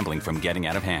your gambling from getting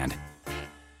out of hand.